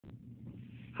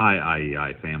Hi,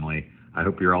 IEI family. I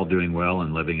hope you're all doing well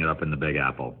and living it up in the Big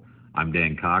Apple. I'm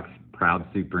Dan Cox, proud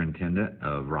superintendent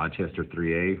of Rochester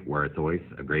 3A, where it's always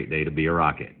a great day to be a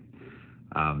Rocket.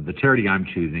 The charity I'm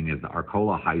choosing is the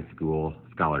Arcola High School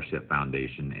Scholarship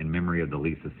Foundation in memory of the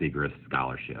Lisa Segrist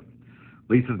Scholarship.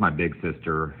 Lisa's my big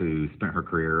sister who spent her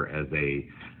career as a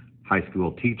high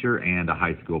school teacher and a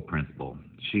high school principal.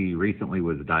 She recently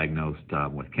was diagnosed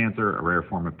with cancer, a rare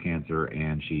form of cancer,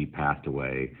 and she passed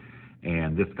away.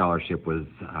 And this scholarship was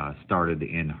started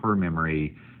in her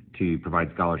memory to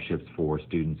provide scholarships for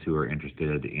students who are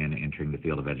interested in entering the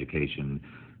field of education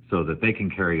so that they can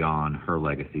carry on her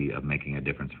legacy of making a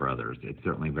difference for others. It's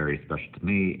certainly very special to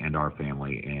me and our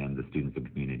family and the students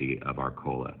and community of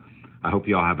Arcola. I hope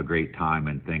you all have a great time,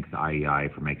 and thanks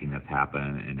IEI for making this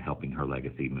happen and helping her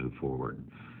legacy move forward.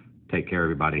 Take care,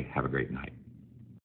 everybody. Have a great night.